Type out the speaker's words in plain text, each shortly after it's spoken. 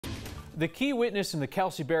The key witness in the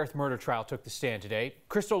Kelsey-Berreth murder trial took the stand today.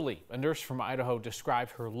 Krystal Lee, a nurse from Idaho,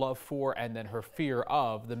 described her love for and then her fear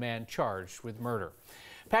of the man charged with murder.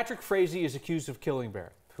 Patrick Frazee is accused of killing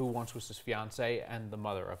Berreth, who once was his fiancée and the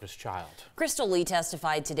mother of his child. Krystal Lee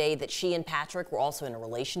testified today that she and Patrick were also in a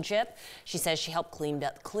relationship. She says she helped clean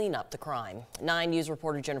up the crime. 9 News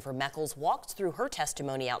reporter Jennifer Meckles walked through her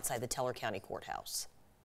testimony outside the Teller County Courthouse.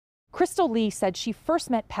 Krystal Lee said she first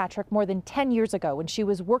met Patrick more than 10 years ago when she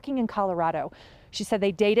was working in Colorado. She said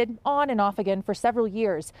they dated on and off again for several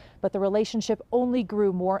years, but the relationship only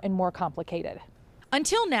grew more and more complicated.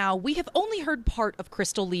 Until now, we have only heard part of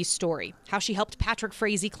Krystal Lee's story, how she helped Patrick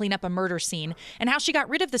Frazee clean up a murder scene, and how she got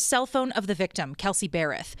rid of the cell phone of the victim,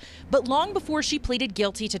 Kelsey-Berreth. But long before she pleaded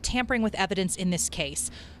guilty to tampering with evidence in this case,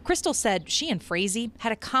 Krystal said she and Frazee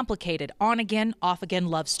had a complicated on-again, off-again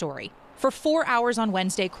love story. For 4 hours on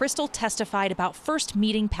Wednesday, Krystal testified about first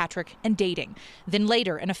meeting Patrick and dating, then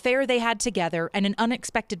later an affair they had together and an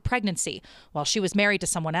unexpected pregnancy while she was married to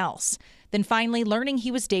someone else, then finally learning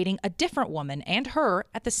he was dating a different woman and her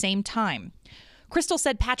at the same time. Krystal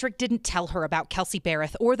said Patrick didn't tell her about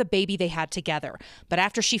Kelsey-Berreth or the baby they had together, but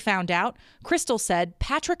after she found out, Krystal said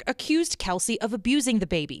Patrick accused Kelsey of abusing the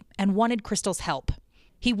baby and wanted Krystal's help.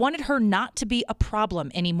 He wanted her not to be a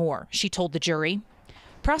problem anymore, she told the jury.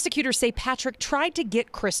 Prosecutors say Patrick tried to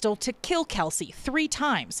get Krystal to kill Kelsey 3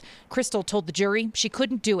 times. Krystal told the jury she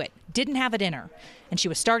couldn't do it, didn't have it in her, and she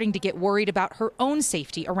was starting to get worried about her own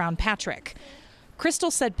safety around Patrick.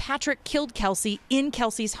 Krystal said Patrick killed Kelsey in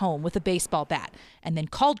Kelsey's home with a baseball bat and then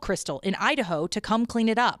called Krystal in Idaho to come clean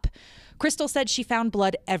it up. Krystal said she found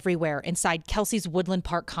blood everywhere inside Kelsey's Woodland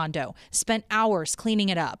Park condo, spent hours cleaning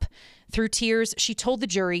it up. Through tears, she told the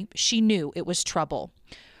jury she knew it was trouble.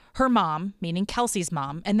 Her mom, meaning Kelsey's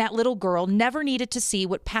mom, and that little girl never needed to see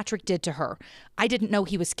what Patrick did to her. I didn't know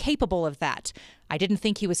he was capable of that. I didn't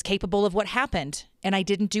think he was capable of what happened, and I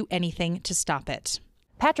didn't do anything to stop it.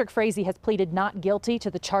 Patrick Frazee has pleaded not guilty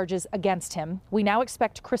to the charges against him. We now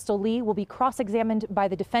expect Krystal Lee will be cross-examined by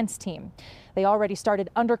the defense team. They already started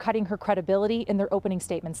undercutting her credibility in their opening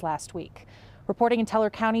statements last week. Reporting in Teller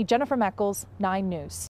County, Jennifer Meckles, 9 News.